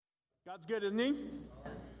God's good, isn't he?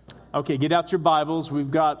 Okay, get out your Bibles.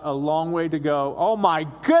 We've got a long way to go. Oh my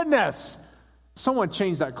goodness! Someone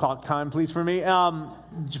change that clock time, please, for me. 1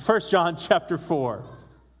 John chapter 4.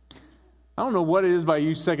 I don't know what it is by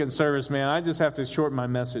you second service, man. I just have to shorten my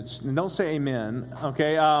message. And don't say amen,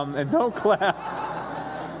 okay? And don't clap.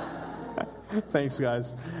 Thanks,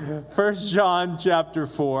 guys. 1 John chapter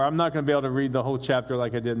 4. I'm not going to be able to read the whole chapter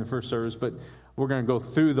like I did in the first service, but we're going to go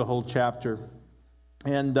through the whole chapter.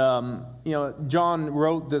 And, John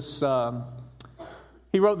wrote this,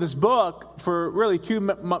 he wrote this book for really two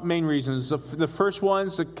main reasons. The first one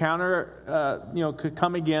is to could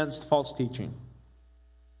come against false teaching.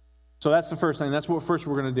 So that's the first thing. That's what first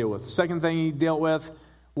we're going to deal with. The second thing he dealt with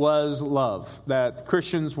was love, that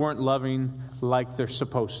Christians weren't loving like they're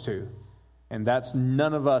supposed to. And that's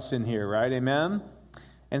none of us in here, right? Amen?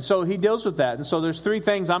 And so he deals with that. And so there's three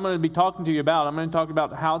things I'm going to be talking to you about. I'm going to talk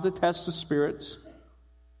about how to test the spirits,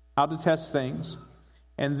 how to test things.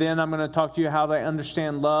 And then I'm going to talk to you how to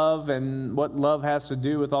understand love and what love has to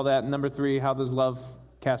do with all that. And number three, how does love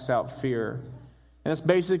cast out fear? And that's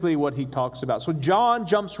basically what he talks about. So John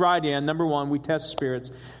jumps right in. Number one, we test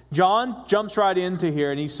spirits. John jumps right into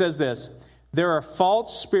here and he says this: there are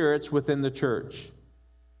false spirits within the church.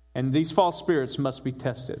 And these false spirits must be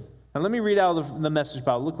tested. Now let me read out of the Message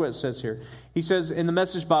Bible. Look what it says here. He says in the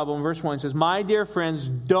Message Bible in verse 1, it says, "My dear friends,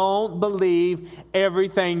 don't believe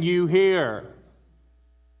everything you hear."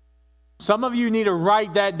 Some of you need to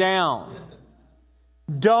write that down.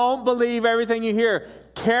 Don't believe everything you hear.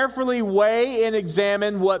 Carefully weigh and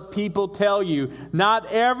examine what people tell you. Not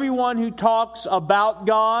everyone who talks about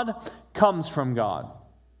God comes from God.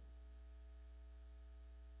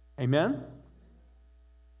 Amen?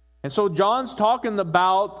 And so John's talking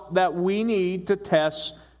about that we need to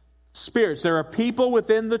test spirits. There are people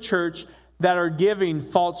within the church that are giving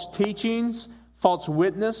false teachings, false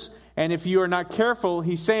witness. And if you are not careful,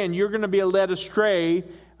 he's saying you're going to be led astray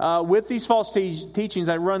with these false teachings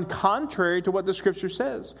that run contrary to what the Scripture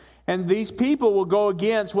says. And these people will go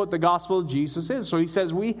against what the gospel of Jesus is. So he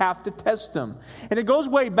says we have to test them. And it goes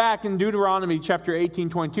way back in Deuteronomy chapter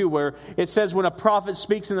 18:22, where it says when a prophet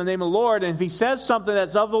speaks in the name of the Lord, and if he says something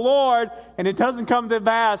that's of the Lord and it doesn't come to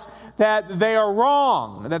pass, that they are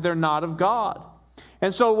wrong, that they're not of God.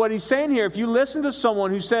 And so what he's saying here, if you listen to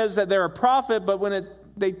someone who says that they're a prophet, but when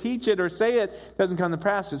they teach it or say it doesn't come to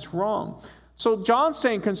pass, it's wrong. So John's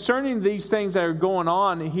saying concerning these things that are going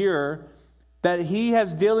on here, that he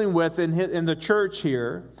has dealing with in the church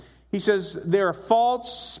here, he says there are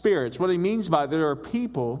false spirits. What he means by there are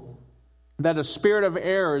people that a spirit of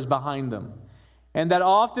error is behind them. And that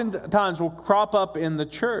oftentimes will crop up in the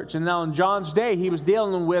church. And now in John's day, he was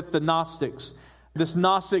dealing with the Gnostics, this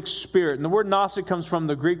Gnostic spirit. And the word Gnostic comes from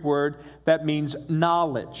the Greek word that means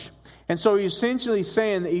knowledge. And so he's essentially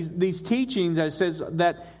saying these teachings that it says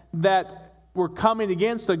that were coming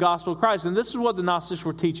against the gospel of Christ. And this is what the Gnostics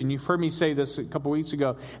were teaching. You've heard me say this a couple weeks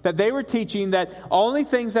ago. That they were teaching that only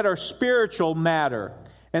things that are spiritual matter.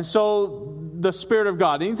 And so the Spirit of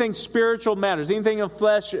God, anything spiritual matters. Anything of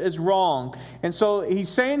flesh is wrong. And so he's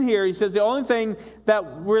saying here, he says the only thing that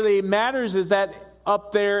really matters is that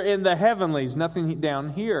up there in the heavenlies, nothing down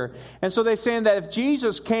here. And so they're saying that if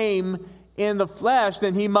Jesus came in the flesh,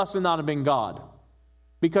 then he must not have been God.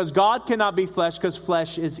 Because God cannot be flesh, because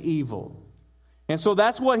flesh is evil. And so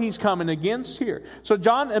that's what he's coming against here. So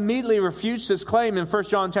John immediately refutes this claim in 1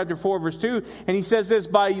 John chapter 4, verse 2. And he says this: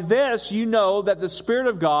 by this you know that the Spirit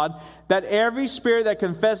of God, that every spirit that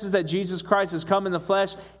confesses that Jesus Christ has come in the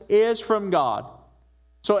flesh is from God.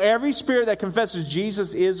 So every spirit that confesses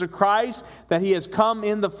Jesus is the Christ, that he has come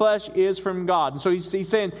in the flesh, is from God. And so he's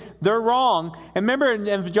saying they're wrong. And remember in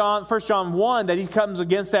 1 John 1 that he comes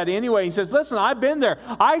against that anyway. He says, listen, I've been there.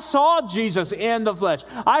 I saw Jesus in the flesh.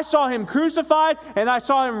 I saw him crucified and I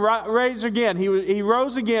saw him raised again. He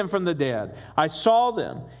rose again from the dead. I saw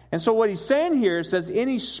them. And so what he's saying here says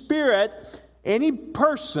any spirit, any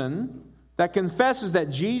person that confesses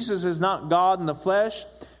that Jesus is not God in the flesh,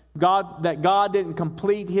 that God didn't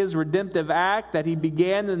complete his redemptive act that he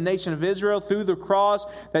began in the nation of Israel through the cross,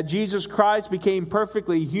 that Jesus Christ became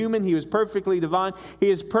perfectly human, he was perfectly divine, he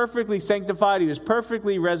is perfectly sanctified, he was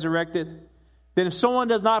perfectly resurrected, then if someone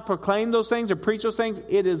does not proclaim those things or preach those things,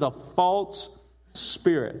 it is a false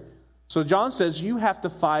spirit. So John says you have to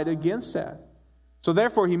fight against that. So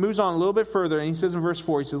therefore he moves on a little bit further and he says in verse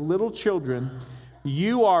 4, he says, little children,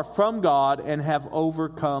 you are from God and have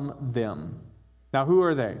overcome them. Now, who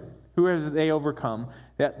are they? Who have they overcome?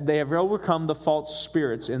 That they have overcome the false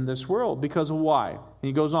spirits in this world. Because of why? And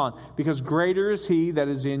he goes on. Because greater is he that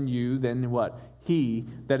is in you than what? he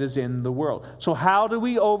that is in the world. So how do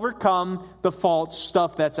we overcome the false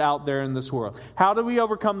stuff that's out there in this world? How do we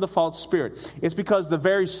overcome the false spirit? It's because the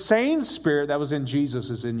very same Spirit that was in Jesus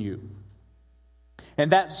is in you.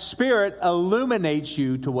 And that Spirit illuminates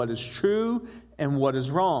you to what is true and what is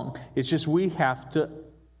wrong. It's just we have to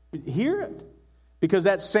hear it. Because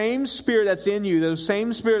that same Spirit that's in you, the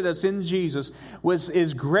same Spirit that's in Jesus,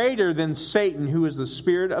 is greater than Satan, who is the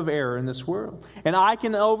spirit of error in this world. And I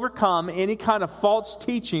can overcome any kind of false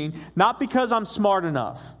teaching, not because I'm smart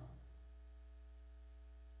enough,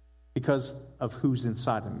 because of who's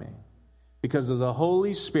inside of me. Because of the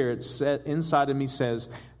Holy Spirit inside of me says,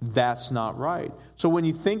 that's not right. So when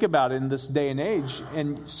you think about it in this day and age,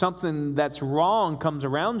 and something that's wrong comes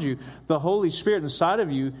around you, the Holy Spirit inside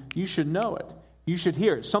of you, you should know it. You should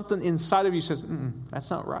hear it. Something inside of you says, that's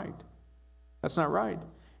not right. That's not right.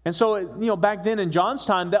 And so, back then in John's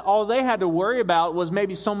time, all they had to worry about was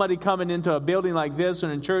maybe somebody coming into a building like this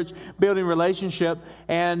and in church, building relationship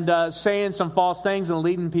and saying some false things and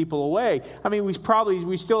leading people away. I mean, we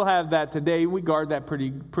still have that today. We guard that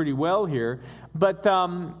pretty well here. But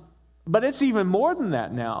it's even more than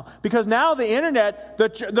that now. Because now the internet,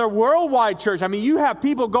 the worldwide church, I mean, you have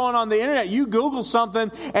people going on the internet, you Google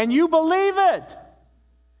something and you believe it.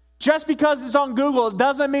 Just because it's on Google, it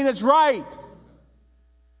doesn't mean it's right.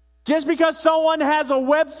 Just because someone has a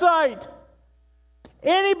website,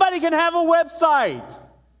 anybody can have a website,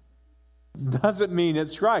 doesn't mean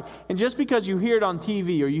it's right. And just because you hear it on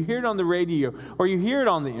TV or you hear it on the radio or you hear it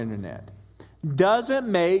on the internet, doesn't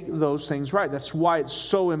make those things right. That's why it's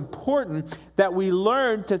so important that we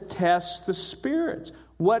learn to test the spirits.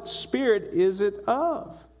 What spirit is it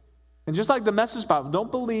of? And just like the Message Bible,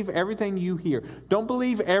 don't believe everything you hear. Don't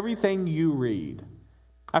believe everything you read.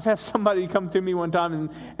 I've had somebody come to me one time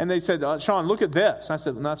and they said, Sean, look at this. And I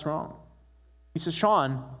said, that's wrong. He said,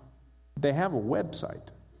 Sean, they have a website.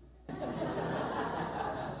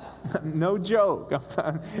 No joke.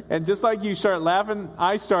 And just like you start laughing,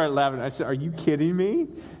 I started laughing. I said, are you kidding me?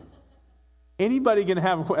 Anybody can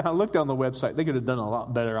have, I looked on the website. They could have done a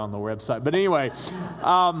lot better on the website. But anyway,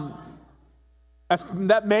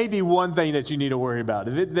 that may be one thing that you need to worry about.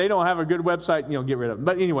 If they don't have a good website, get rid of them.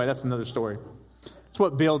 But anyway, that's another story. That's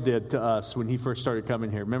what Bill did to us when he first started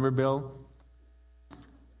coming here. Remember Bill?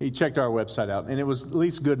 He checked our website out, and it was at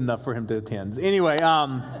least good enough for him to attend. Anyway,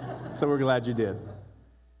 so we're glad you did.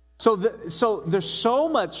 So there's so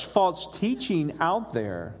much false teaching out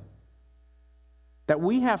there that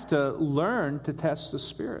we have to learn to test the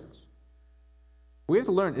spirits. We have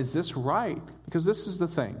to learn, is this right? Because this is the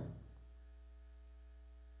thing.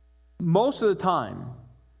 Most of the time,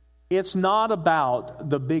 it's not about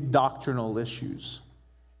the big doctrinal issues.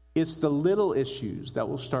 It's the little issues that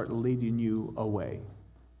will start leading you away.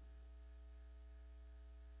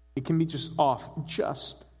 It can be just off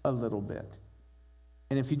just a little bit.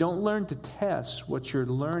 And if you don't learn to test what you're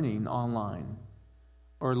learning online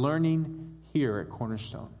or learning here at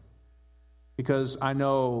Cornerstone, because I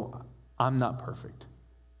know I'm not perfect,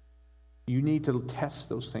 you need to test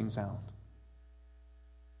those things out.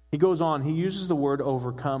 He goes on, he uses the word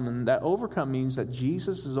overcome, and that overcome means that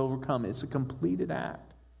Jesus is overcome. It's a completed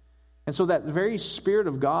act. And so that very Spirit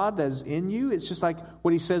of God that is in you, it's just like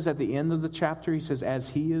what he says at the end of the chapter. He says, as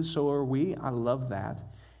he is, so are we. I love that.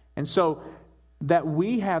 And so that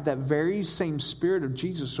we have that very same Spirit of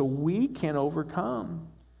Jesus so we can overcome.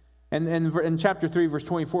 And in chapter 3, verse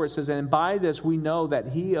 24, it says, and by this we know that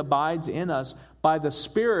he abides in us by the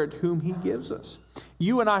Spirit whom he gives us.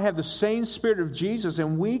 You and I have the same Spirit of Jesus,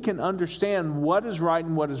 and we can understand what is right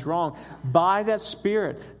and what is wrong by that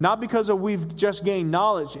Spirit. Not because we've just gained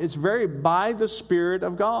knowledge. It's by the Spirit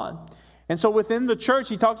of God. And so within the church,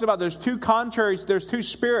 he talks about there's two contraries, there's two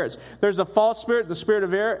spirits. There's the false spirit, the spirit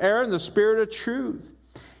of error, and the spirit of truth.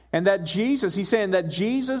 And that Jesus, he's saying that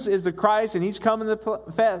Jesus is the Christ and he's come in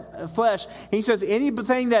the flesh. He says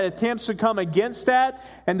anything that attempts to come against that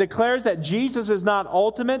and declares that Jesus is not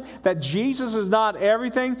ultimate, that Jesus is not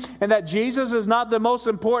everything, and that Jesus is not the most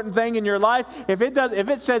important thing in your life, if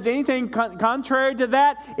it says anything contrary to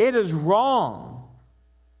that, it is wrong.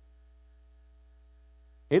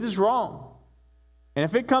 It is wrong. And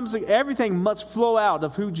if it comes to everything must flow out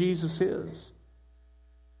of who Jesus is.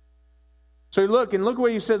 So look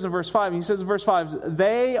what he says in verse 5. He says in verse 5,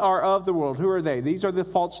 they are of the world. Who are they? These are the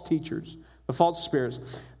false teachers, the false spirits.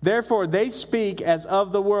 Therefore, they speak as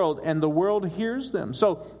of the world, and the world hears them.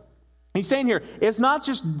 So he's saying here, it's not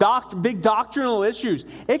just big doctrinal issues.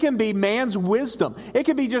 It can be man's wisdom. It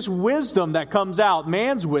can be just wisdom that comes out,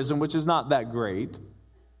 man's wisdom, which is not that great.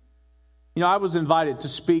 I was invited to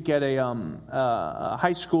speak at a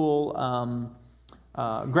high school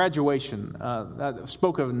graduation. I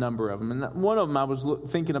spoke of a number of them. And one of them I was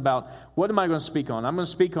thinking about, what am I going to speak on? I'm going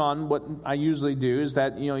to speak on what I usually do, is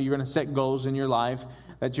that you're going to set goals in your life,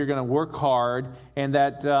 that you're going to work hard, and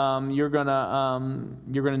that you're going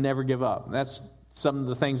to never give up. That's some of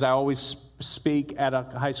the things I always speak at a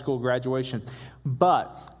high school graduation.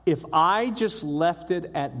 But if I just left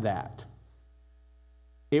it at that,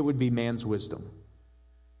 it would be man's wisdom.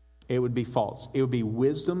 It would be false. It would be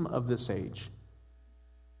wisdom of this age.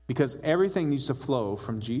 Because everything needs to flow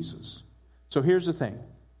from Jesus. So here's the thing.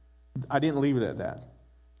 I didn't leave it at that.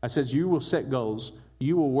 I said, you will set goals,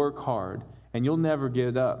 you will work hard, and you'll never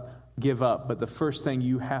give up. But the first thing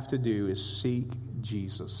you have to do is seek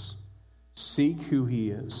Jesus. Seek who He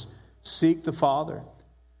is. Seek the Father.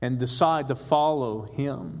 And decide to follow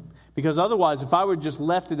Him. Because otherwise, if I would just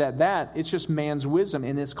left it at that, it's just man's wisdom.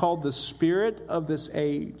 And it's called the spirit of this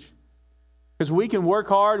age. Because we can work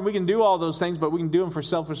hard, and we can do all those things, but we can do them for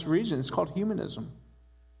selfish reasons. It's called humanism.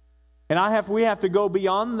 And we have to go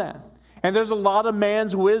beyond that. And there's a lot of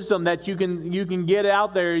man's wisdom that you can get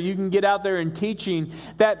out there. You can get out there in teaching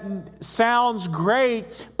that sounds great,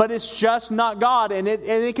 but it's just not God. And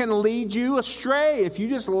it can lead you astray if you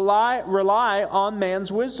just rely on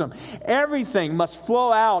man's wisdom. Everything must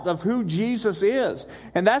flow out of who Jesus is.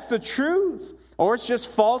 And that's the truth. Or it's just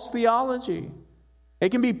false theology. It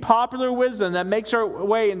can be popular wisdom that makes our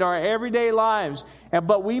way into our everyday lives.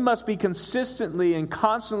 But we must be consistently and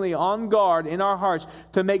constantly on guard in our hearts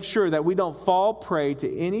to make sure that we don't fall prey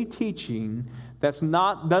to any teaching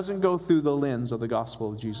doesn't go through the lens of the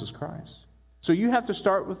gospel of Jesus Christ. So you have to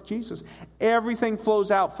start with Jesus. Everything flows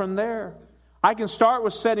out from there. I can start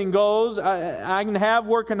with setting goals. I can have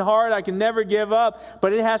working hard. I can never give up.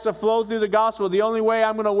 But it has to flow through the gospel. The only way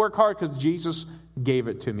I'm going to work hard, because Jesus gave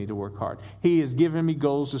it to me to work hard. He has given me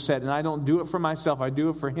goals to set, and I don't do it for myself. I do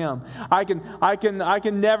it for Him. I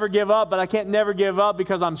can never give up, but I can't never give up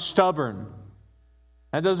because I'm stubborn.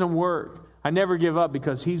 That doesn't work. I never give up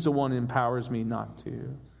because He's the one who empowers me not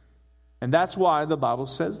to. And that's why the Bible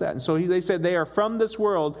says that. And so they said they are from this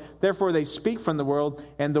world, therefore they speak from the world,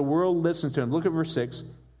 and the world listens to them. Look at verse 6.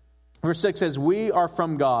 Verse 6 says, we are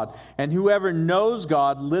from God, and whoever knows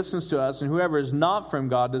God listens to us, and whoever is not from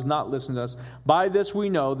God does not listen to us. By this we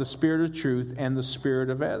know the spirit of truth and the spirit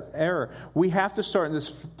of error. We have to start in this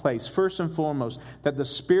place, first and foremost, that the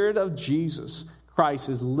Spirit of Jesus Christ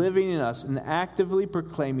is living in us and actively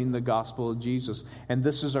proclaiming the gospel of Jesus. And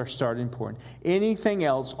this is our starting point. Anything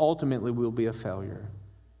else ultimately will be a failure.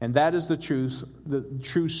 And that is the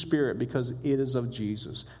true spirit, because it is of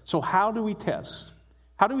Jesus. So how do we test?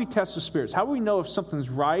 How do we test the spirits? How do we know if something's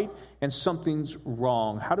right and something's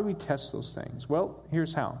wrong? How do we test those things? Well,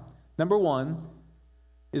 here's how. Number one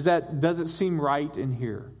is does it seem right in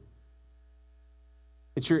here?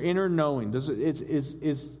 It's your inner knowing.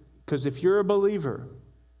 Because if you're a believer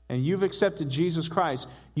and you've accepted Jesus Christ,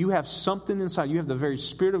 you have something inside. You have the very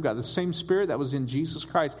Spirit of God, the same Spirit that was in Jesus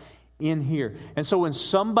Christ in here. And so when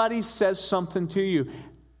somebody says something to you,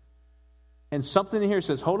 and something in here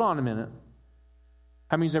says, hold on a minute.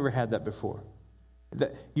 How many's ever had that before?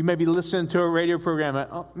 That you may be listening to a radio program.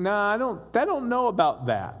 I don't know about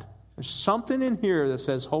that. There's something in here that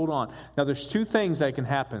says, hold on. Now, there's two things that can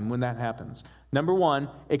happen when that happens. Number one,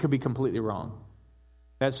 it could be completely wrong.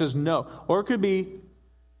 That says no. Or it could be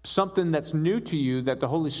something that's new to you that the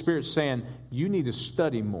Holy Spirit's saying, you need to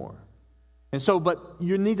study more. And so, but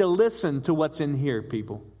you need to listen to what's in here,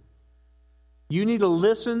 people. You need to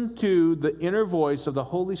listen to the inner voice of the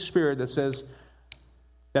Holy Spirit that says,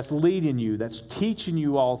 that's leading you, that's teaching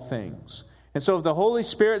you all things. And so if the Holy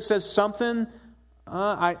Spirit says something,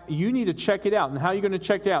 you need to check it out. And how are you going to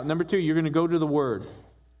check it out? Number two, you're going to go to the Word.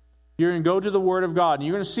 You're going to go to the Word of God. And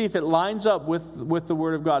you're going to see if it lines up with the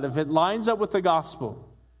Word of God, if it lines up with the gospel.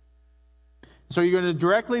 So you're going to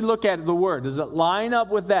directly look at the Word. Does it line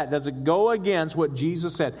up with that? Does it go against what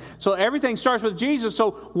Jesus said? So everything starts with Jesus.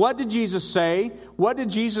 So what did Jesus say? What did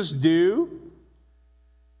Jesus do?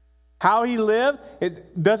 How He lived?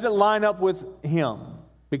 Does it line up with Him?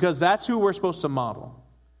 Because that's who we're supposed to model.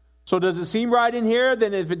 So does it seem right in here?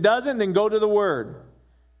 Then if it doesn't, then go to the Word.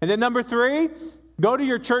 And then number three, go to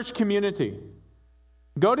your church community.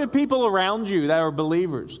 Go to people around you that are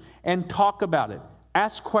believers and talk about it.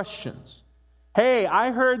 Ask questions. Hey,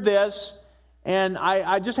 I heard this, and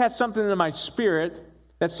I just had something in my spirit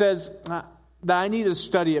that says that I need to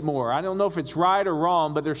study it more. I don't know if it's right or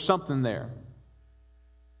wrong, but there's something there.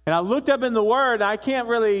 And I looked up in the Word, and I can't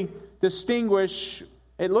really distinguish.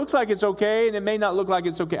 It looks like it's okay, and it may not look like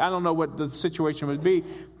it's okay. I don't know what the situation would be.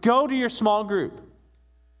 Go to your small group.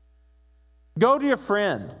 Go to your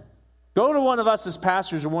friend. Go to one of us as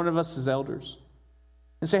pastors or one of us as elders.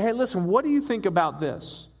 and say, hey, listen, what do you think about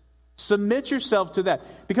this? Submit yourself to that.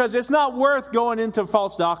 Because it's not worth going into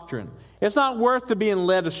false doctrine. It's not worth to being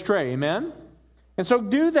led astray. Amen? And so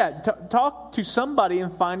do that. Talk to somebody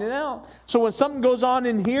and find it out. So when something goes on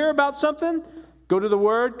in here about something, go to the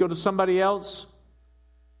Word, go to somebody else.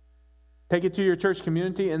 Take it to your church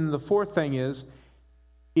community. And the fourth thing is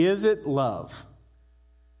it love?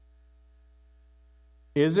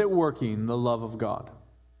 Is it working the love of God?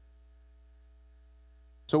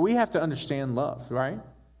 So we have to understand love, right?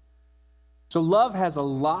 So love has a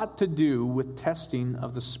lot to do with testing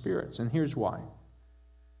of the spirits. And here's why.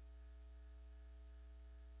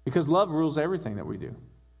 Because love rules everything that we do.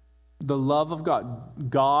 The love of God.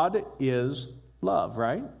 God is love,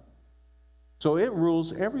 right? So it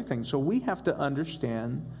rules everything. So we have to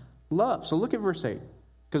understand love. So look at verse 8.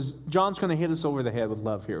 Because John's going to hit us over the head with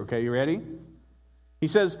love here. Okay, you ready? He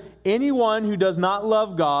says, anyone who does not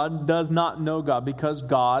love God does not know God, because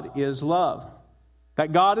God is love.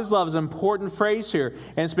 That God is love is an important phrase here.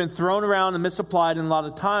 And it's been thrown around and misapplied in a lot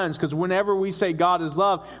of times. Because whenever we say God is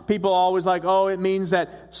love, people are always like, oh, it means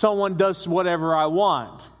that someone does whatever I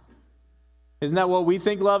want. Isn't that what we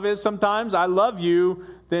think love is sometimes? I love you,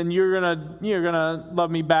 then you're gonna love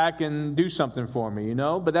me back and do something for me, you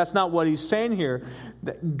know? But that's not what he's saying here.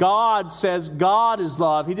 God says God is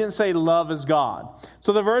love. He didn't say love is God.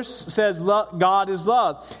 So the verse says God is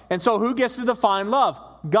love. And so who gets to define love?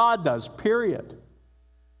 God does, period.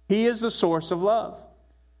 He is the source of love.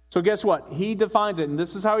 So guess what? He defines it, and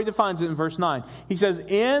this is how he defines it in verse 9. He says,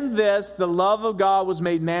 in this, the love of God was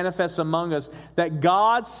made manifest among us, that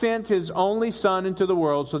God sent His only Son into the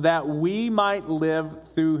world so that we might live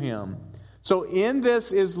through Him. So in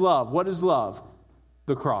this is love. What is love?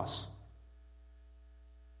 The cross.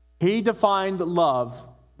 He defined love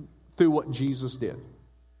through what Jesus did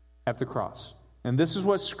at the cross. And this is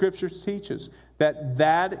what Scripture teaches,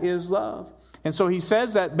 that is love. And so he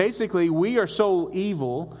says that basically we are so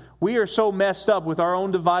evil, we are so messed up with our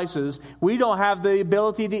own devices, we don't have the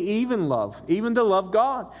ability to even to love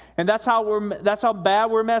God. And that's how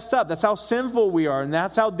bad we're messed up. That's how sinful we are. And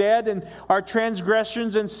that's how dead in our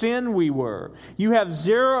transgressions and sin we were. You have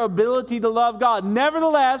zero ability to love God.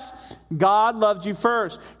 Nevertheless, God loved you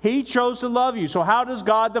first. He chose to love you. So how does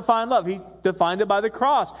God define love? He defined it by the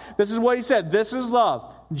cross. This is what He said. This is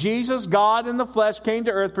love. Jesus, God in the flesh, came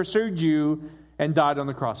to earth, pursued you, and died on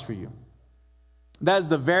the cross for you. That is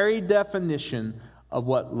the very definition of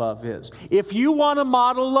what love is. If you want to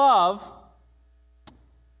model love,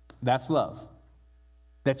 that's love.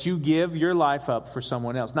 That you give your life up for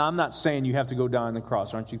someone else. Now, I'm not saying you have to go die on the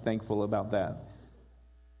cross. Aren't you thankful about that?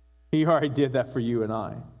 He already did that for you and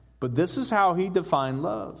I. But this is how He defines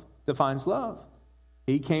love.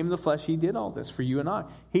 He came in the flesh. He did all this for you and I.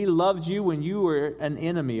 He loved you when you were an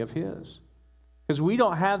enemy of His. Because we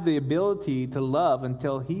don't have the ability to love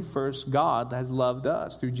until God has loved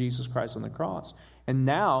us through Jesus Christ on the cross. And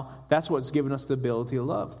now that's what's given us the ability to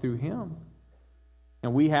love through Him.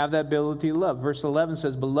 And we have that ability to love. Verse 11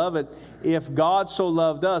 says, beloved, if God so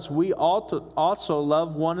loved us, we ought to also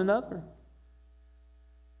love one another.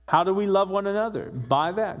 How do we love one another?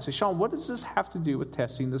 By that. Say, Sean, what does this have to do with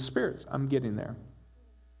testing the spirits? I'm getting there.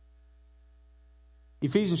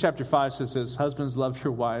 Ephesians chapter 5 says, husbands, love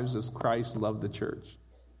your wives as Christ loved the church.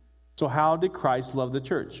 So how did Christ love the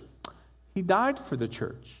church? He died for the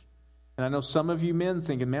church. And I know some of you men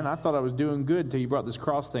thinking, man, I thought I was doing good until you brought this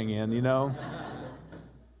cross thing in, you know.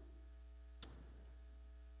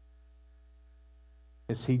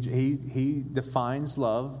 He defines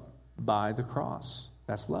love by the cross.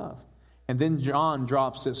 That's love. And then John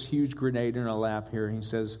drops this huge grenade in our lap here. And he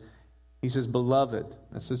says, beloved,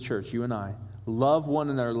 that's the church, you and I, love one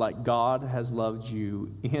another like God has loved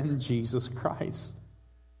you in Jesus Christ.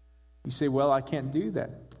 You say, well, I can't do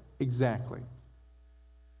that. Exactly.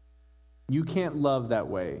 You can't love that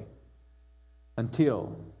way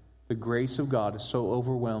until the grace of God has so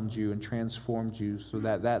overwhelmed you and transformed you so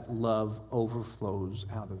that love overflows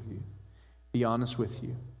out of you. Be honest with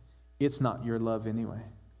you. It's not your love anyway.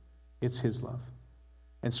 It's His love.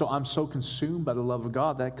 And so I'm so consumed by the love of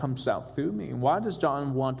God that comes out through me. And why does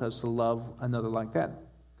John want us to love another like that?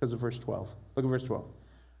 Because of verse 12. Look at verse 12.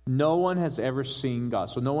 No one has ever seen God.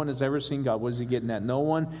 So no one has ever seen God. What is he getting at? No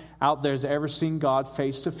one out there has ever seen God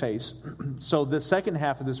face to face. So the second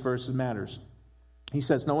half of this verse matters. He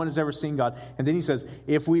says, no one has ever seen God. And then he says,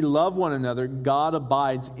 if we love one another, God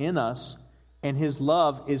abides in us, and His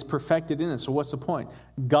love is perfected in us. So what's the point?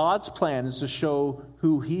 God's plan is to show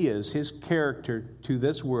who He is, His character to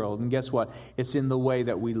this world. And guess what? It's in the way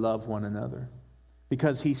that we love one another.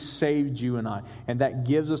 Because He saved you and I. And that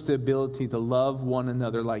gives us the ability to love one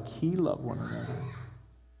another like He loved one another.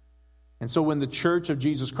 And so when the church of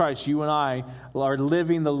Jesus Christ, you and I, are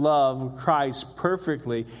living the love of Christ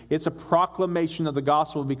perfectly, it's a proclamation of the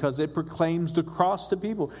gospel because it proclaims the cross to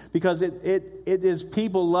people. Because it is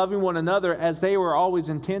people loving one another as they were always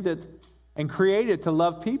intended and created to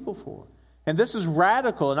love people for. And this is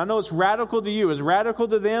radical. And I know it's radical to you. It's radical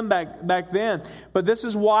to them back then. But this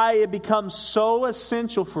is why it becomes so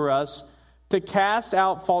essential for us to cast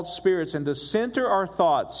out false spirits and to center our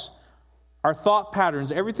thoughts, our thought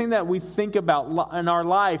patterns, everything that we think about in our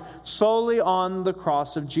life solely on the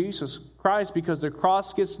cross of Jesus Christ, because the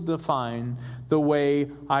cross gets to define the way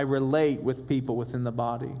I relate with people within the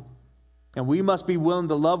body. And we must be willing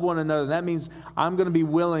to love one another. That means I'm going to be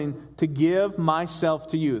willing to give myself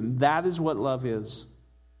to you. And that is what love is.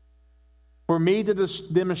 For me to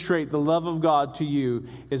demonstrate the love of God to you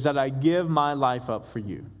is that I give my life up for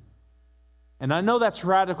you. And I know that's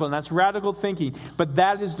radical, and that's radical thinking, but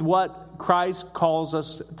that is what Christ calls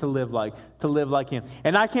us to live like Him.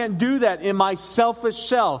 And I can't do that in my selfish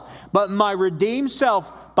self, but my redeemed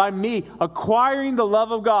self by me acquiring the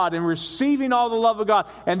love of God and receiving all the love of God.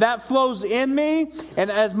 And that flows in me,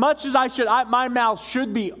 and as much as my mouth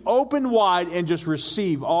should be open wide and just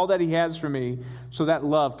receive all that He has for me, so that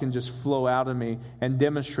love can just flow out of me and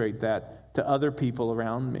demonstrate that to other people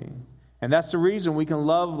around me. And that's the reason we can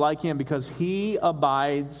love like Him, because He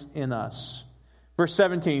abides in us. Verse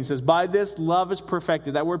 17 says, by this love is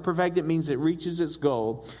perfected. That word perfected means it reaches its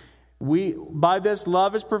goal. By this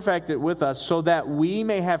love is perfected with us, so that we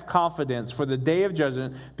may have confidence for the day of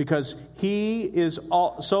judgment, because He is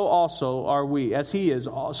so also are we. As He is,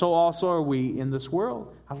 so also are we in this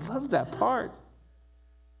world. I love that part.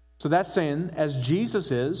 So that's saying, as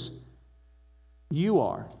Jesus is, you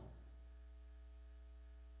are.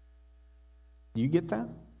 You get that?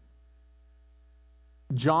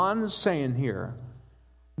 John is saying here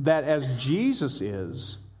that as Jesus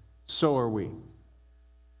is, so are we.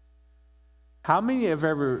 How many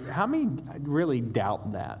really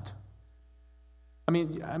doubt that? I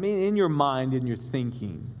mean, in your mind, in your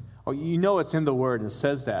thinking, you know it's in the Word and it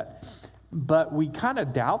says that, but we kind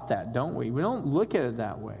of doubt that, don't we? We don't look at it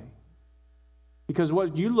that way, because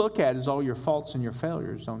what you look at is all your faults and your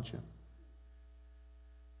failures, don't you?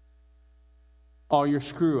 All your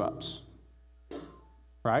screw-ups,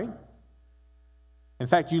 right? In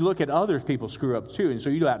fact, you look at other people's screw-ups too, and so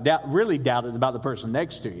you really doubt it about the person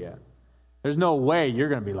next to you. There's no way you're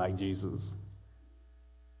going to be like Jesus.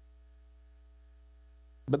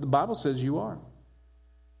 But the Bible says you are.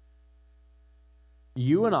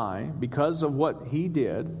 You and I, because of what He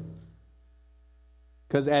did,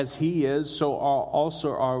 because as He is, so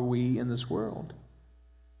also are we in this world.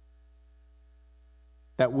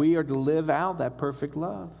 That we are to live out that perfect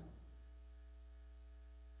love.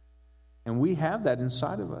 And we have that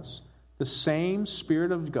inside of us. The same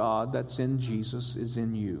Spirit of God that's in Jesus is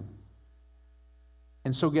in you.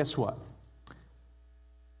 And so guess what?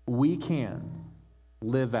 We can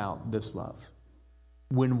live out this love.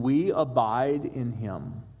 When we abide in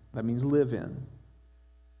Him, that means live in,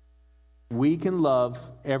 we can love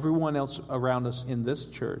everyone else around us in this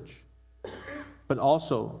church, but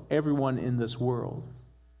also everyone in this world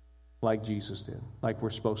like Jesus did, like we're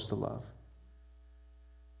supposed to love.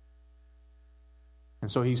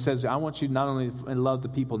 And so He says, I want you not only to love the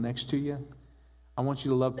people next to you, I want you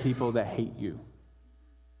to love people that hate you.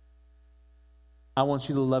 I want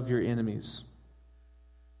you to love your enemies.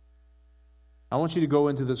 I want you to go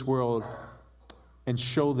into this world and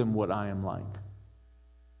show them what I am like.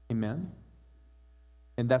 Amen?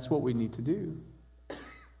 And that's what we need to do.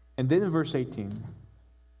 And then in verse 18,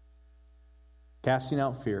 casting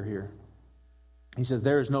out fear here, he says,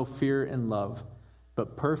 there is no fear in love,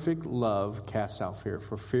 but perfect love casts out fear.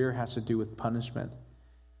 For fear has to do with punishment.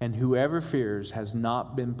 And whoever fears has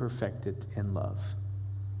not been perfected in love.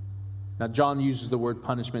 Now, John uses the word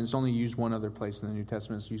punishment. It's only used one other place in the New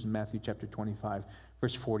Testament. It's used in Matthew chapter 25,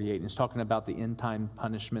 verse 48. And it's talking about the end-time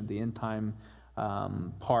punishment, the end-time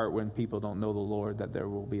part when people don't know the Lord, that there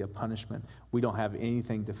will be a punishment. We don't have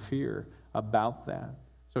anything to fear about that.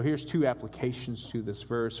 So here's two applications to this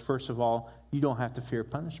verse. First of all, you don't have to fear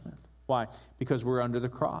punishment. Why? Because we're under the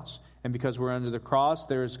cross. And because we're under the cross,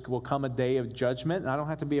 will come a day of judgment. And I don't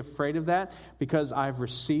have to be afraid of that, because I've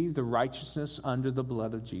received the righteousness under the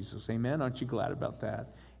blood of Jesus. Amen? Aren't you glad about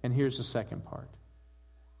that? And here's the second part.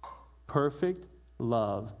 Perfect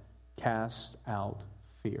love casts out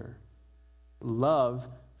fear. Love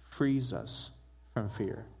frees us from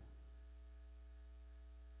fear.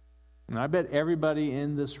 And I bet everybody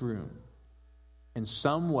in this room, in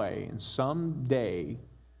some way, in some day,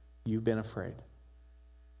 you've been afraid.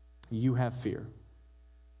 You have fear.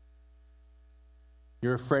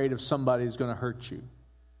 You're afraid of somebody's going to hurt you.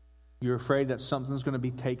 You're afraid that something's going to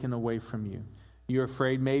be taken away from you. You're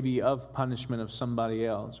afraid maybe of punishment of somebody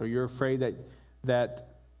else. Or you're afraid that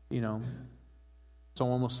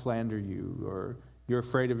someone will slander you. Or you're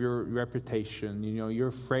afraid of your reputation. You're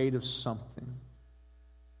afraid of something.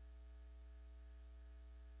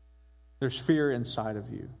 There's fear inside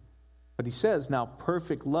of you. But he says, now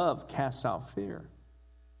perfect love casts out fear.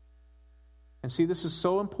 And see, this is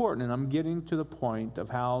so important, and I'm getting to the point of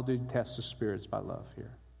how to test the spirits by love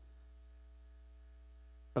here.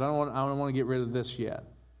 But I don't want to get rid of this yet.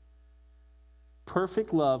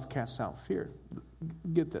 Perfect love casts out fear.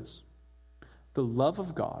 Get this. The love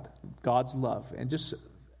of God, God's love, and just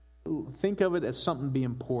think of it as something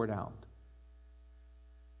being poured out.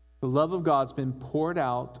 The love of God's been poured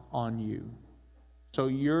out on you. So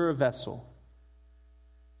you're a vessel.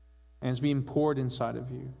 And it's being poured inside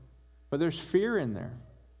of you. But there's fear in there.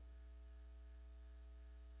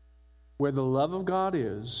 Where the love of God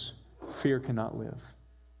is, fear cannot live.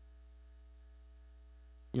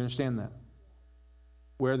 You understand that?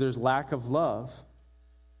 Where there's lack of love,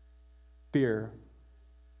 fear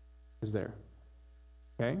is there.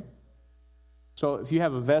 Okay? So if you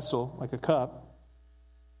have a vessel, like a cup,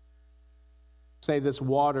 say this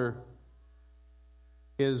water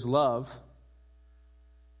is love.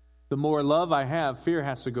 The more love I have, fear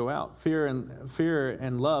has to go out. Fear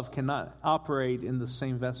and love cannot operate in the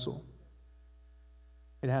same vessel.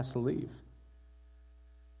 It has to leave.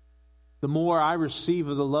 The more I receive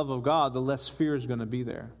of the love of God, the less fear is going to be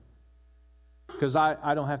there. Because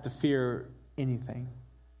I don't have to fear anything.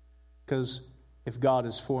 Because if God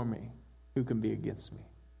is for me, who can be against me?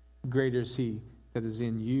 Greater is He that is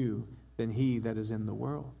in you than he that is in the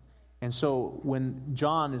world. And so when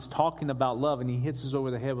John is talking about love, and he hits us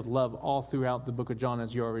over the head with love all throughout the book of John,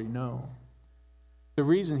 as you already know, the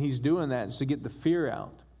reason he's doing that is to get the fear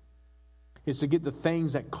out. It's to get the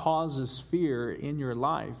things that causes fear in your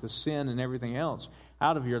life, the sin and everything else,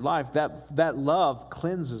 out of your life. That love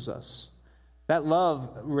cleanses us. That love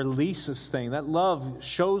releases things. That love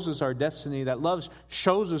shows us our destiny. That love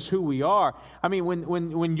shows us who we are. I mean,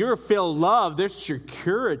 when you're filled love, there's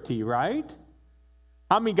security, right?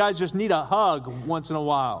 How many guys just need a hug once in a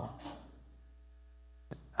while?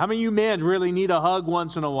 How many of you men really need a hug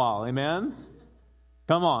once in a while? Amen?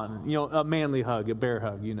 Come on. A manly hug, a bear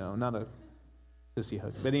hug, not a sissy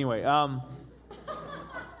hug. But anyway,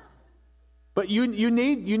 but you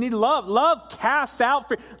need love. Love casts out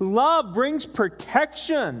fear. Love brings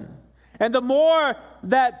protection. And the more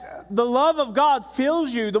that the love of God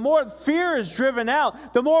fills you, the more fear is driven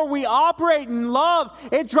out. The more we operate in love,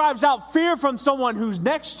 it drives out fear from someone who's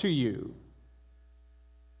next to you.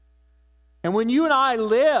 And when you and I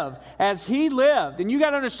live as He lived, and you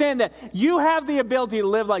got to understand that you have the ability to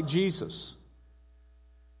live like Jesus.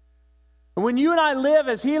 And when you and I live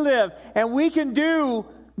as He lived, and we can do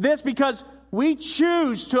this because we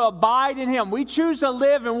choose to abide in Him. We choose to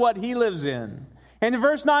live in what He lives in. And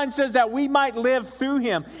verse 9 says that we might live through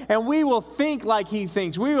Him, and we will think like He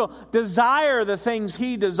thinks. We will desire the things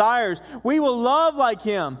He desires. We will love like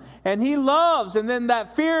Him, and He loves. And then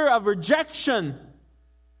that fear of rejection,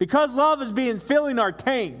 because love is filling our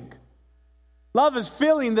tank. Love is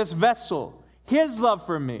filling this vessel. His love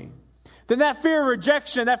for me. Then that fear of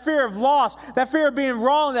rejection, that fear of loss, that fear of being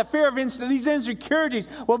wrong, that fear of these insecurities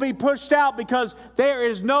will be pushed out, because there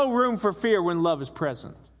is no room for fear when love is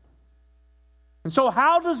present. And so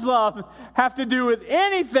how does love have to do with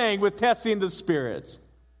anything with testing the spirits?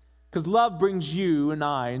 Because love brings you and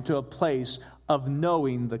I into a place of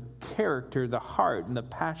knowing the character, the heart, and the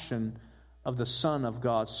passion of the Son of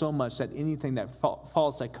God so much that anything that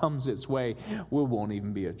false that comes its way, we won't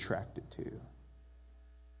even be attracted to.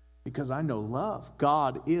 Because I know love.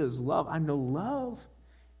 God is love. I know love.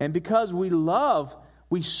 And because we love,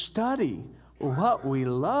 we study what we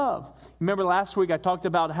love. Remember last week I talked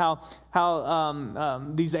about how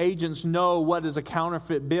these agents know what is a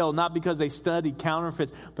counterfeit bill, not because they study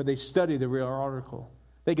counterfeits, but they study the real article.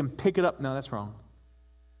 They can pick it up. No, that's wrong.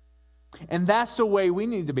 And that's the way we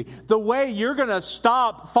need to be. The way you're going to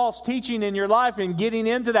stop false teaching in your life and getting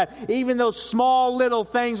into that, even those small little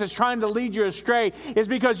things that's trying to lead you astray, is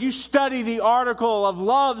because you study the article of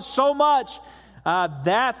love so much.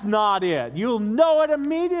 That's not it. You'll know it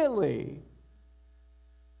immediately.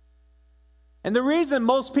 And the reason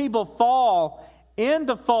most people fall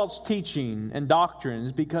into false teaching and doctrine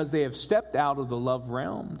is because they have stepped out of the love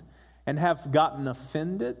realm and have gotten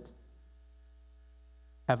offended,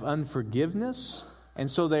 have unforgiveness,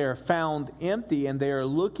 and so they are found empty, and they are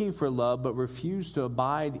looking for love but refuse to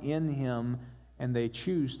abide in Him, and they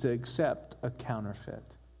choose to accept a counterfeit.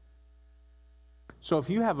 So if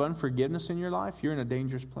you have unforgiveness in your life, you're in a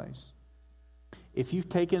dangerous place. If you've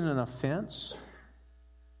taken an offense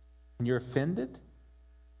and you're offended,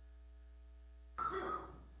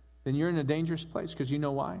 then you're in a dangerous place, because you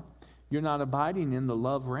know why? You're not abiding in the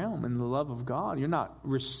love realm, in the love of God. You're not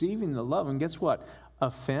receiving the love. And guess what?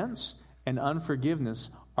 Offense and unforgiveness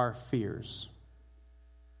are fears.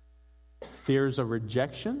 Fears of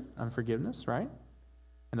rejection, unforgiveness, right?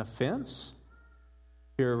 An offense,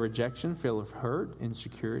 fear of rejection, fear of hurt,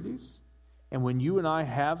 insecurities. And when you and I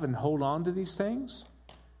have and hold on to these things,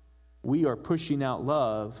 we are pushing out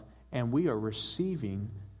love and we are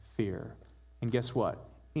receiving fear. And guess what?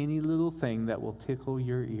 Any little thing that will tickle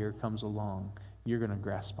your ear comes along, you're going to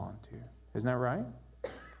grasp onto. Isn't that right?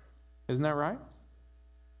 Isn't that right?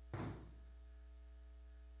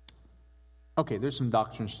 Okay, there's some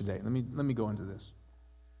doctrines today. Let me go into this.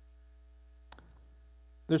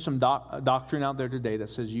 There's some doctrine out there today that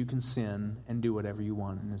says you can sin and do whatever you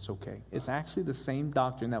want and it's okay. It's actually the same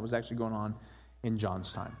doctrine that was actually going on in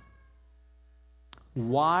John's time.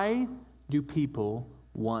 Why do people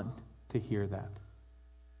want to hear that?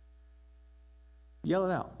 Yell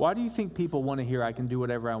it out. Why do you think people want to hear I can do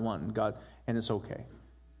whatever I want and God and it's okay?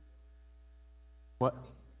 What?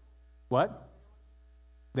 What?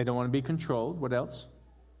 They don't want to be controlled. What else?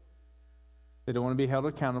 They don't want to be held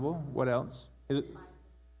accountable. What else?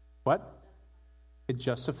 What? It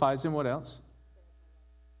justifies them. What else?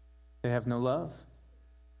 They have no love.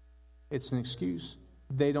 It's an excuse.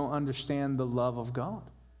 They don't understand the love of God.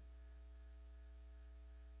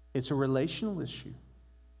 It's a relational issue.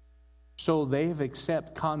 So they have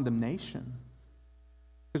accepted condemnation.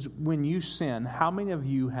 Because when you sin, how many of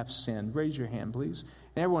you have sinned? Raise your hand, please.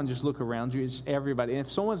 And everyone just look around you. It's everybody. And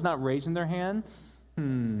if someone's not raising their hand,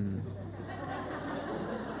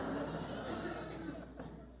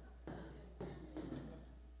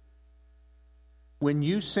 When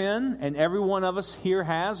you sin, and every one of us here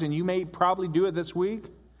has, and you may probably do it this week,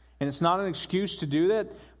 and it's not an excuse to do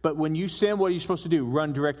that, but when you sin, what are you supposed to do?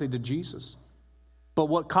 Run directly to Jesus. But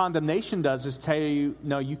what condemnation does is tell you,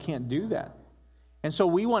 no, you can't do that. And so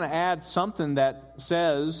we want to add something that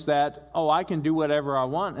says that, oh, I can do whatever I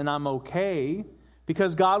want and I'm okay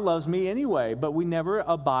because God loves me anyway. But we never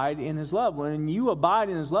abide in His love. When you abide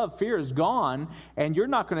in His love, fear is gone, and you're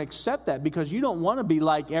not going to accept that because you don't want to be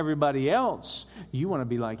like everybody else. You want to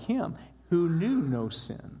be like Him who knew no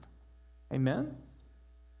sin. Amen?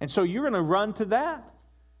 And so you're going to run to that,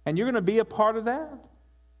 and you're going to be a part of that.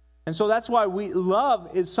 And so that's why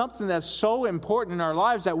love is something that's so important in our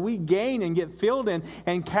lives that we gain and get filled in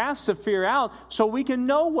and cast the fear out so we can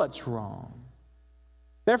know what's wrong.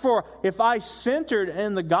 Therefore, if I centered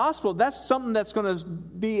in the gospel, that's something that's going to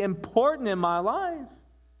be important in my life.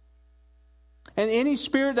 And any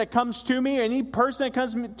spirit that comes to me, or any person that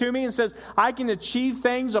comes to me and says, I can achieve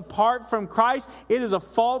things apart from Christ, it is a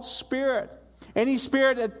false spirit. Any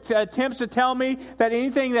spirit that attempts to tell me that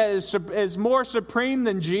anything that is more supreme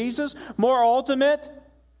than Jesus, more ultimate,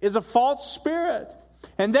 is a false spirit.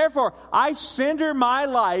 And therefore, I center my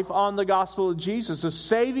life on the gospel of Jesus, the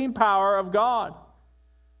saving power of God.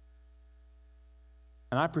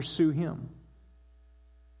 And I pursue Him.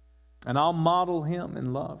 And I'll model Him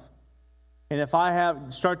in love. And if I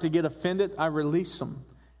start to get offended, I release them.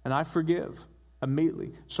 And I forgive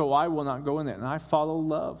immediately. So I will not go in there. And I follow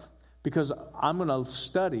love. Because I'm going to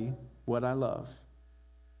study what I love.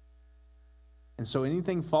 And so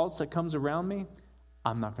anything false that comes around me,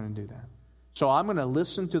 I'm not going to do that. So I'm going to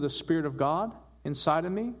listen to the Spirit of God inside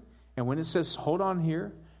of me. And when it says, hold on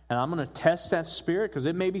here, and I'm going to test that spirit, because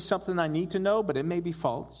it may be something I need to know, but it may be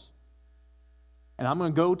false. And I'm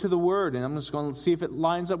going to go to the Word, and I'm just going to see if it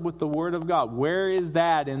lines up with the Word of God. Where is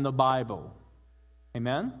that in the Bible?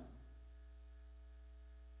 Amen?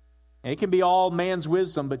 It can be all man's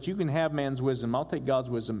wisdom, but you can have man's wisdom. I'll take God's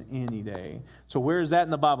wisdom any day. So where is that in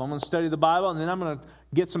the Bible? I'm going to study the Bible, and then I'm going to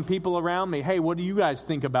get some people around me. Hey, what do you guys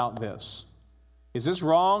think about this? Is this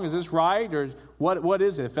wrong? Is this right? Or what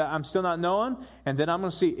is it? If I'm still not knowing, and then I'm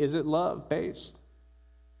going to see, is it love-based?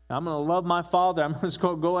 I'm going to love my Father. I'm just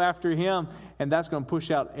going to go after Him, and that's going to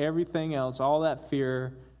push out everything else, all that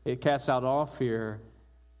fear. It casts out all fear,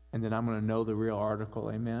 and then I'm going to know the real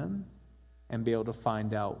article. Amen? And be able to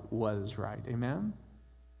find out what is right. Amen?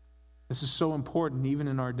 This is so important even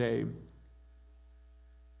in our day.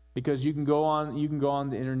 Because you can go on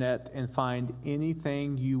the internet and find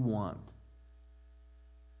anything you want.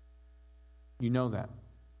 You know that.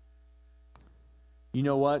 You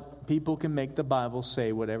know what? People can make the Bible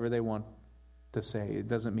say whatever they want to say. It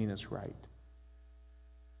doesn't mean it's right.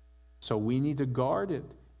 So we need to guard it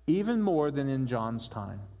even more than in John's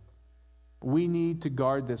time. We need to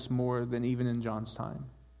guard this more than even in John's time.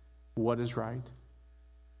 What is right?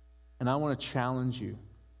 And I want to challenge you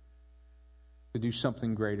to do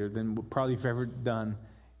something greater than what probably you've ever done,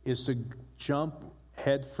 is to jump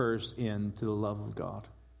headfirst into the love of God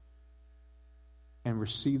and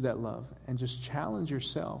receive that love, and just challenge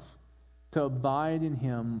yourself to abide in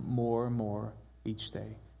Him more and more each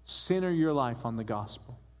day. Center your life on the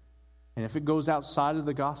gospel. And if it goes outside of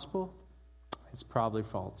the gospel, it's probably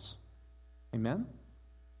false. Amen?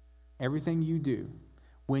 Everything you do,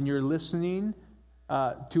 when you're listening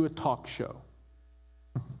to a talk show,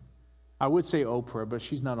 I would say Oprah, but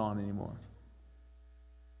she's not on anymore.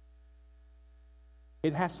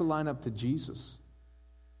 It has to line up to Jesus.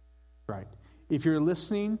 Right. If you're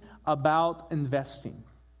listening about investing,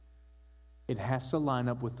 it has to line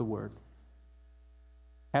up with the Word.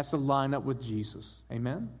 It has to line up with Jesus.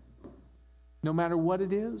 Amen? No matter what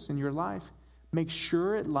it is in your life, make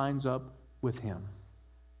sure it lines up with Him.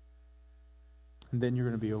 And then you're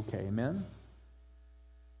going to be okay. Amen?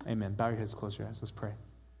 Amen. Bow your heads, close your eyes. Let's pray.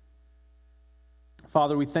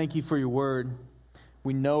 Father, we thank You for Your Word.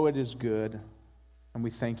 We know it is good, and we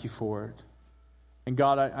thank You for it. And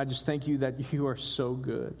God, I just thank You that You are so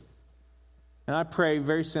good. And I pray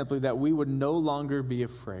very simply that we would no longer be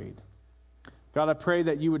afraid. God, I pray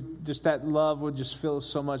that You would, just that love would just fill us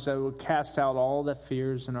so much that it would cast out all the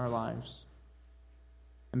fears in our lives.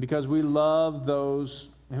 And because we love those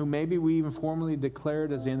who maybe we even formerly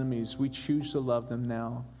declared as enemies, we choose to love them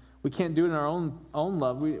now. We can't do it in our own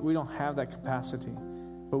love. We don't have that capacity.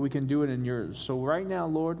 But we can do it in Yours. So right now,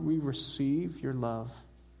 Lord, we receive Your love.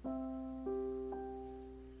 And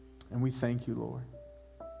we thank You, Lord.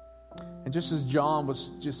 And just as John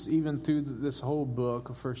was just even through this whole book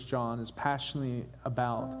of 1 John is passionately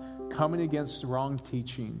about coming against wrong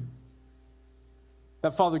teaching,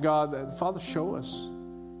 that Father God, Father, show us,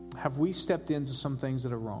 have we stepped into some things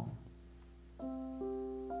that are wrong?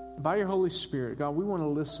 By Your Holy Spirit, God, we want to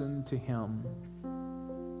listen to Him.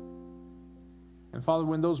 And Father,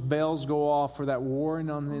 when those bells go off or that warring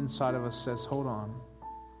on the inside of us says, hold on,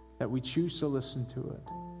 that we choose to listen to it.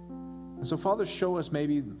 And so, Father, show us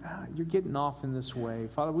maybe you're getting off in this way.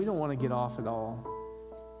 Father, we don't want to get off at all.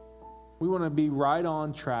 We want to be right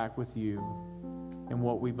on track with You and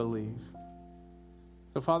what we believe.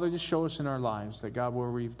 So, Father, just show us in our lives that, God,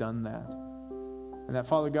 where we've done that. And that,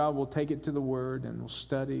 Father God, we'll take it to the Word and we'll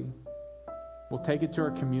study. We'll take it to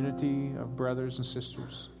our community of brothers and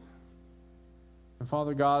sisters. And,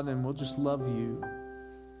 Father God, and we'll just love You.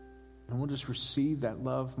 And we'll just receive that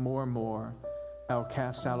love more and more. That will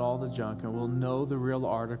cast out all the junk, and we'll know the real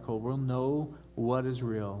article. We'll know what is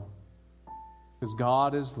real. Because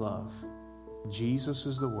God is love. Jesus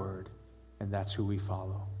is the Word. And that's who we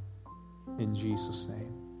follow. In Jesus'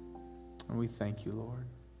 name. And we thank You, Lord.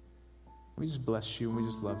 We just bless You and we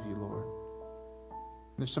just love You, Lord.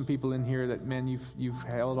 There's some people in here that, man, you've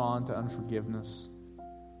held on to unforgiveness.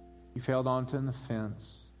 You've held on to an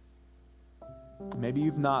offense. Maybe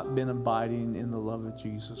you've not been abiding in the love of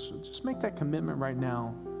Jesus. So just make that commitment right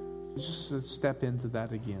now. Just step into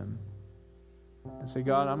that again. And say,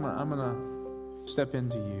 God, I'm going to step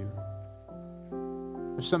into You.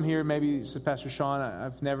 There's some here, maybe, said Pastor Sean,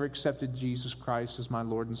 I've never accepted Jesus Christ as my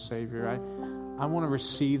Lord and Savior. I want to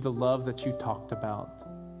receive the love that You talked about.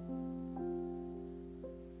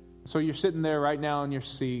 So you're sitting there right now in your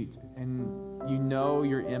seat, and you know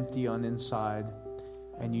you're empty on the inside,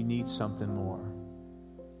 and you need something more.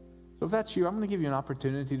 So if that's you, I'm going to give you an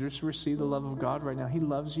opportunity to just receive the love of God right now. He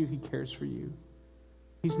loves you. He cares for you.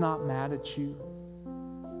 He's not mad at you.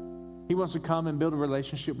 He wants to come and build a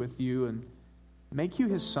relationship with you and make you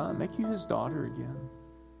His son, make you His daughter again.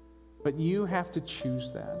 But you have to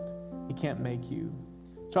choose that. He can't make you.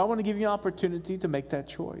 So I want to give you an opportunity to make that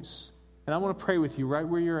choice. And I want to pray with you right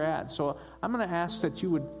where you're at. So I'm going to ask that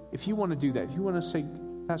you would, if you want to do that, if you want to say,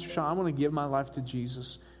 Pastor Sean, I want to give my life to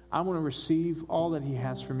Jesus. I want to receive all that He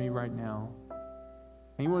has for me right now.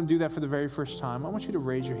 And you want to do that for the very first time. I want you to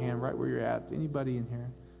raise your hand right where you're at. Anybody in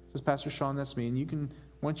here? Says, Pastor Sean, that's me. And you can,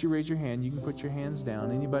 once you raise your hand, you can put your hands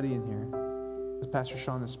down. Anybody in here? Says, Pastor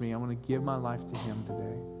Sean, that's me. I want to give my life to Him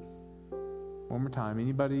today. One more time.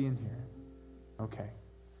 Anybody in here? Okay.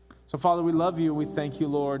 So, Father, we love You. We thank You,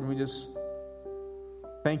 Lord. And we just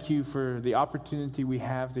thank You for the opportunity we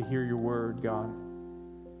have to hear Your word, God.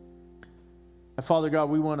 And Father God,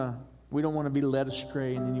 we don't want to be led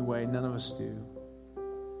astray in any way. None of us do.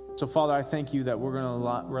 So, Father, I thank You that we're going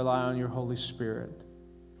to rely on Your Holy Spirit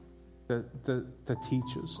to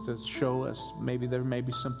teach us, to show us maybe there may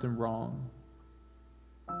be something wrong.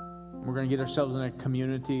 We're going to get ourselves in a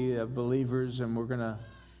community of believers, and we're going to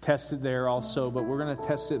test it there also, but we're going to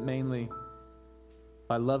test it mainly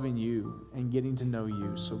by loving you and getting to know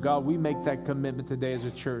you. So God, we make that commitment today as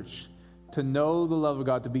a church to know the love of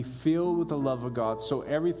God, to be filled with the love of God. So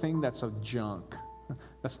everything that's of junk,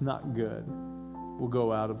 that's not good, will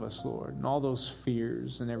go out of us, Lord. And all those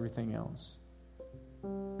fears and everything else.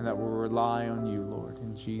 And that we'll rely on you, Lord,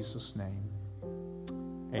 in Jesus' name.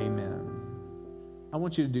 Amen. I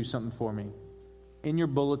want you to do something for me. In your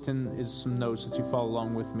bulletin is some notes that you follow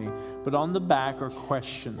along with me. But on the back are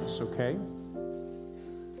questions, okay?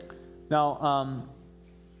 Now,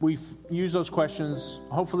 we've used those questions,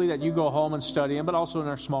 hopefully that you go home and study them, but also in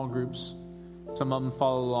our small groups. Some of them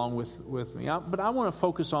follow along with me. But I want to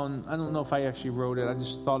focus on, I don't know if I actually wrote it, I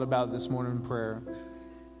just thought about it this morning in prayer.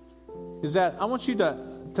 Is that I want you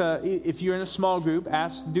to if you're in a small group,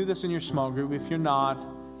 do this in your small group. If you're not,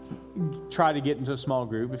 try to get into a small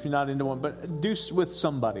group. If you're not into one, but do with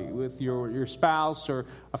somebody, with your spouse or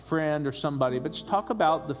a friend or somebody. But just talk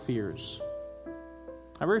about the fears.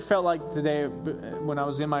 I really felt like today, when I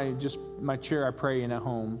was in my chair, I pray in at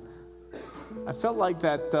home. I felt like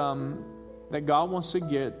that God wants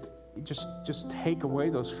to just take away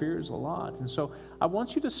those fears a lot. And so I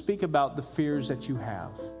want you to speak about the fears that you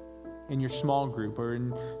have in your small group or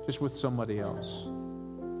just with somebody else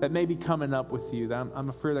that may be coming up with you. That I'm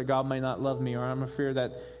afraid that God may not love me, or I'm afraid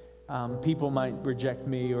that people might reject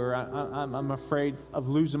me, or I'm afraid of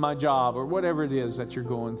losing my job, or whatever it is that you're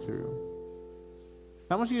going through.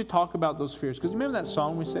 I want you to talk about those fears. Because remember that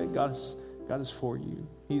song we said, God is for you.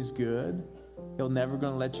 He's good. He'll never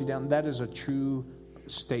going to let you down. That is a true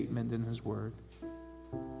statement in His Word.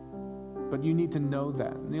 But you need to know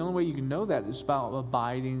that. And the only way you can know that is about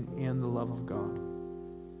abiding in the love of God.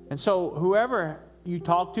 And so whoever you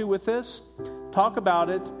talk to with this, talk about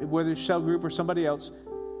it, whether it's cell group or somebody else,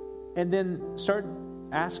 and then start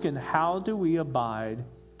asking, how do we abide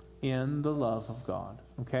in the love of God?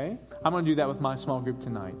 Okay? I'm going to do that with my small group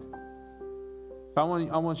tonight. I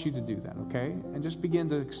want you to do that, okay? And just begin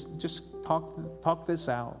to just talk this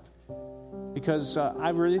out. Because I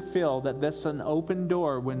really feel that that's an open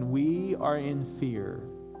door when we are in fear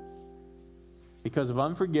because of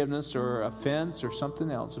unforgiveness or offense or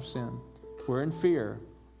something else of sin. We're in fear.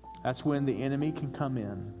 That's when the enemy can come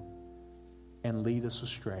in and lead us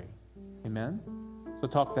astray. Amen? So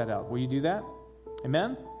talk that out. Will you do that?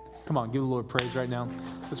 Amen? Come on, give the Lord praise right now.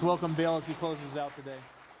 Let's welcome Bill as he closes out today.